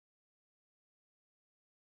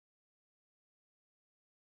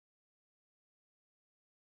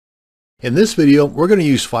In this video, we're going to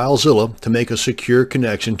use FileZilla to make a secure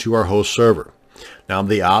connection to our host server. Now,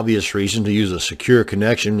 the obvious reason to use a secure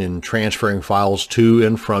connection in transferring files to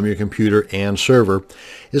and from your computer and server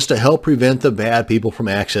is to help prevent the bad people from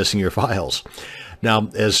accessing your files. Now,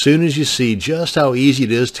 as soon as you see just how easy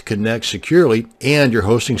it is to connect securely and your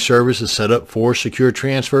hosting service is set up for secure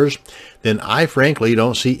transfers, then I frankly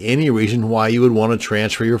don't see any reason why you would want to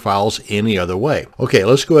transfer your files any other way. Okay,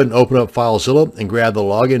 let's go ahead and open up FileZilla and grab the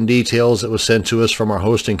login details that was sent to us from our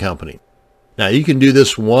hosting company. Now, you can do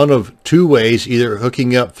this one of two ways, either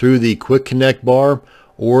hooking up through the Quick Connect bar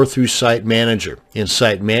or through Site Manager. In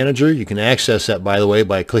Site Manager, you can access that, by the way,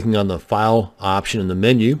 by clicking on the File option in the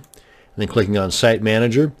menu, and then clicking on Site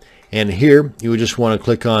Manager. And here you would just want to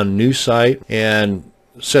click on New Site and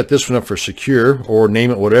set this one up for secure, or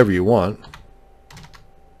name it whatever you want.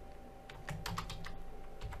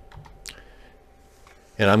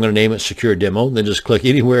 And I'm going to name it Secure Demo. Then just click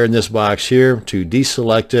anywhere in this box here to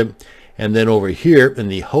deselect it. And then over here in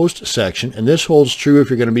the host section, and this holds true if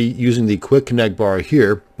you're going to be using the Quick Connect bar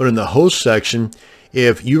here, but in the host section,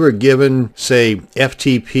 if you were given, say,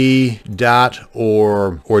 FTP dot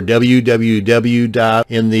or www dot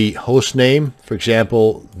in the host name, for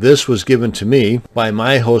example, this was given to me by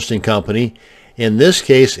my hosting company. In this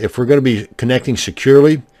case, if we're going to be connecting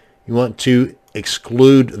securely, you want to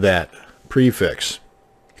exclude that prefix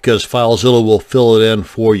because FileZilla will fill it in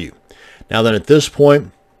for you. Now then, at this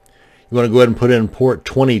point, you want to go ahead and put in port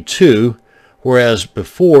 22, whereas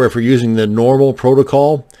before, if we're using the normal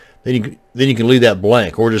protocol, then you can leave that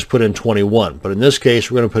blank or just put in 21. But in this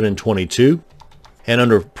case, we're going to put in 22. And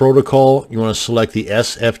under protocol, you want to select the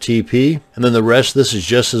SFTP. And then the rest of this is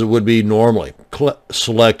just as it would be normally.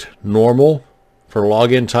 Select normal for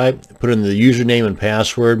login type. Put in the username and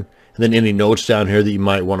password. And then any notes down here that you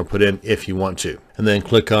might want to put in if you want to. And then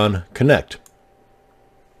click on connect.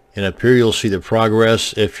 And up here, you'll see the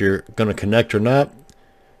progress if you're going to connect or not.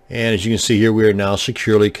 And as you can see here, we are now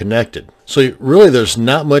securely connected. So really, there's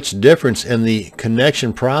not much difference in the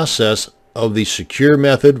connection process of the secure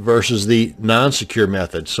method versus the non-secure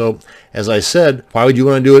method. So as I said, why would you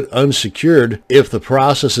want to do it unsecured if the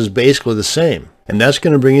process is basically the same? And that's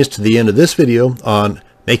going to bring us to the end of this video on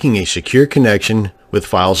making a secure connection with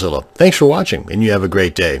FileZilla. Thanks for watching, and you have a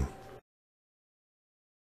great day.